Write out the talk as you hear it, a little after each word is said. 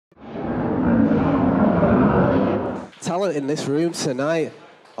talent in this room tonight.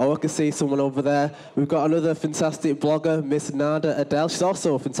 Oh, I can see someone over there. We've got another fantastic blogger, Miss Nada Adele. She's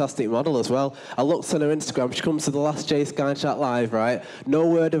also a fantastic model as well. I looked on her Instagram. She comes to the last Jsky Chat live, right? No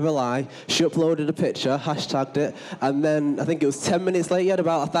word of a lie. She uploaded a picture, hashtagged it, and then I think it was 10 minutes later, you had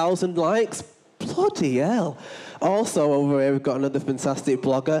about 1,000 likes. Bloody hell. Also over here, we've got another fantastic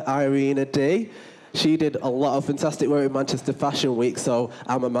blogger, Irina D. She did a lot of fantastic work in Manchester Fashion Week, so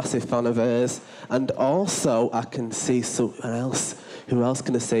I'm a massive fan of hers. And also, I can see someone else. Who else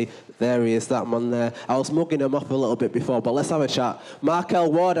can I see? There he is, that man there. I was mugging him off a little bit before, but let's have a chat.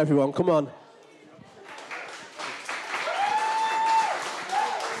 Marcquelle, Warr, everyone, come on.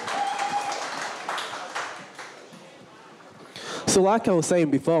 So like I was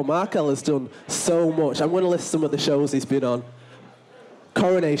saying before, Marcquelle has done so much. I'm going to list some of the shows he's been on.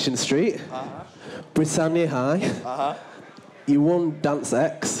 Coronation Street, Britannia High. You won Dance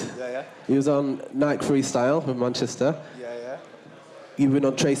X. Yeah. He was on Nike Freestyle from Manchester. Yeah. You've been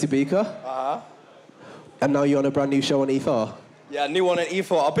on Tracy Beaker. And now you're on a brand new show on E4. Yeah, new one on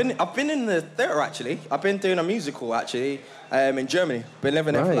E4. I've been in the theatre actually. I've been doing a musical actually in Germany. Been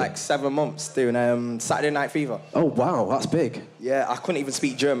living there for like 7 months doing Saturday Night Fever. Oh wow, that's big. Yeah, I couldn't even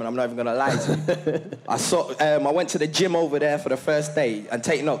speak German. I'm not even gonna lie to you. I went to the gym over there for the first day and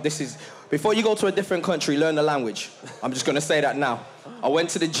take note. This is before you go to a different country, learn the language. I'm just gonna say that now. I went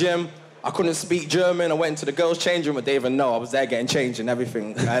to the gym. I couldn't speak German. I went into the girls' change room, but they even know I was there getting changed and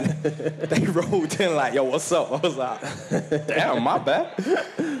everything. And they rolled in like, yo, what's up? I was like, damn, my bad.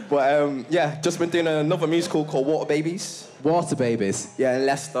 But yeah, just been doing another musical called Water Babies. Water Babies? Yeah, in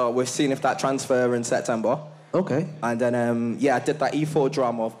Leicester. We're seeing if that transfer in September. Okay. And then, yeah, I did that E4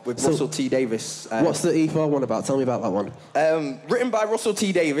 drama with Russell T. Davis. What's the E4 one about? Tell me about that one. Written by Russell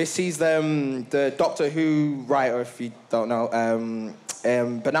T. Davis. He's the Doctor Who writer, if you don't know.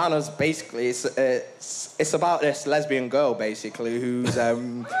 Bananas, basically, it's about this lesbian girl, basically, who's, yeah.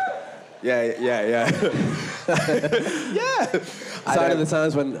 yeah. Sign of the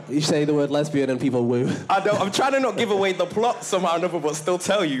times when you say the word lesbian and people woo. I'm trying to not give away the plot somehow or another, but still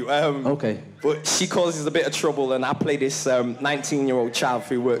tell you. Okay. But she causes a bit of trouble, and I play this 19-year-old child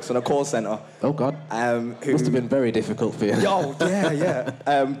who works in a call centre. Oh, God. Who must have been very difficult for you. Oh,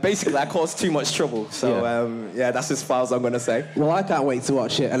 yeah. Basically, I caused too much trouble. So, yeah, that's as far as I'm going to say. Well, I can't wait to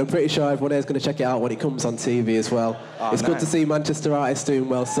watch it, and I'm pretty sure everyone here is going to check it out when it comes on TV as well. Oh, it's good to see Manchester artists doing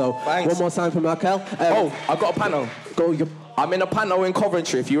well. So, thanks. One more time for Marcquelle. I've got a panel. I'm in a panel in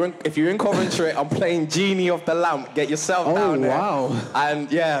Coventry. If you're in Coventry, I'm playing Genie of the Lamp. Get yourself down there. Oh, wow.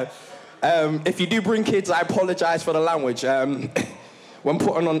 And, yeah, if you do bring kids, I apologise for the language. When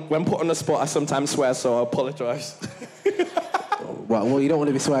put on the spot, I sometimes swear, so I apologise. Well, you don't want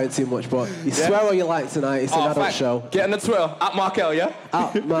to be swearing too much, but you swear all you like tonight. It's an adult show. Get in the Twitter, at Marcquelle, yeah?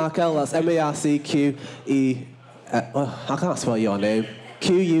 At Marcquelle, that's M-A-R-C-Q-E... I can't spell your name.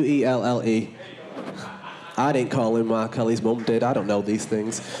 Q-U-E-L-L-E. I didn't call him Marcquelle, his mum did. I don't know these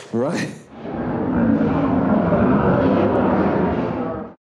things. Right.